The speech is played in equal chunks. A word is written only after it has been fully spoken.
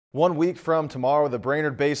1 week from tomorrow, the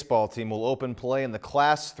Brainerd baseball team will open play in the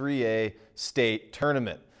Class 3A state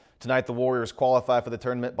tournament. Tonight, the Warriors qualify for the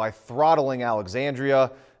tournament by throttling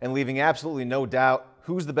Alexandria and leaving absolutely no doubt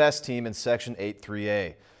who's the best team in Section 8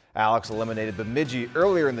 3A. Alex eliminated Bemidji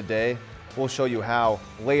earlier in the day. We'll show you how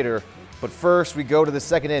later. But first, we go to the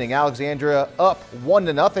second inning. Alexandria up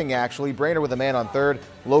 1-0 actually. Brainerd with a man on third.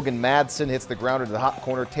 Logan Madsen hits the grounder to the hot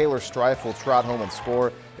corner. Taylor Strife will trot home and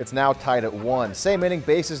score. It's now tied at 1. Same inning,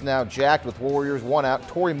 bases now jacked with Warriors 1 out.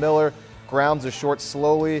 Torrey Miller grounds a short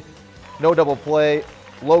slowly. No double play.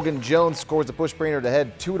 Logan Jones scores to push Brainerd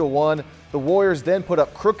ahead 2-1. The Warriors then put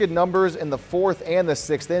up crooked numbers in the 4th and the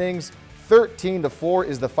 6th innings. 13-4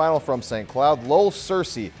 is the final from St. Cloud. Lowell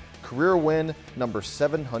Searcy, career win number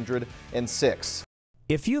 706.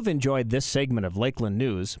 If you've enjoyed this segment of Lakeland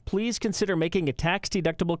News, please consider making a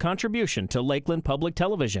tax-deductible contribution to Lakeland Public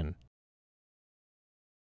Television.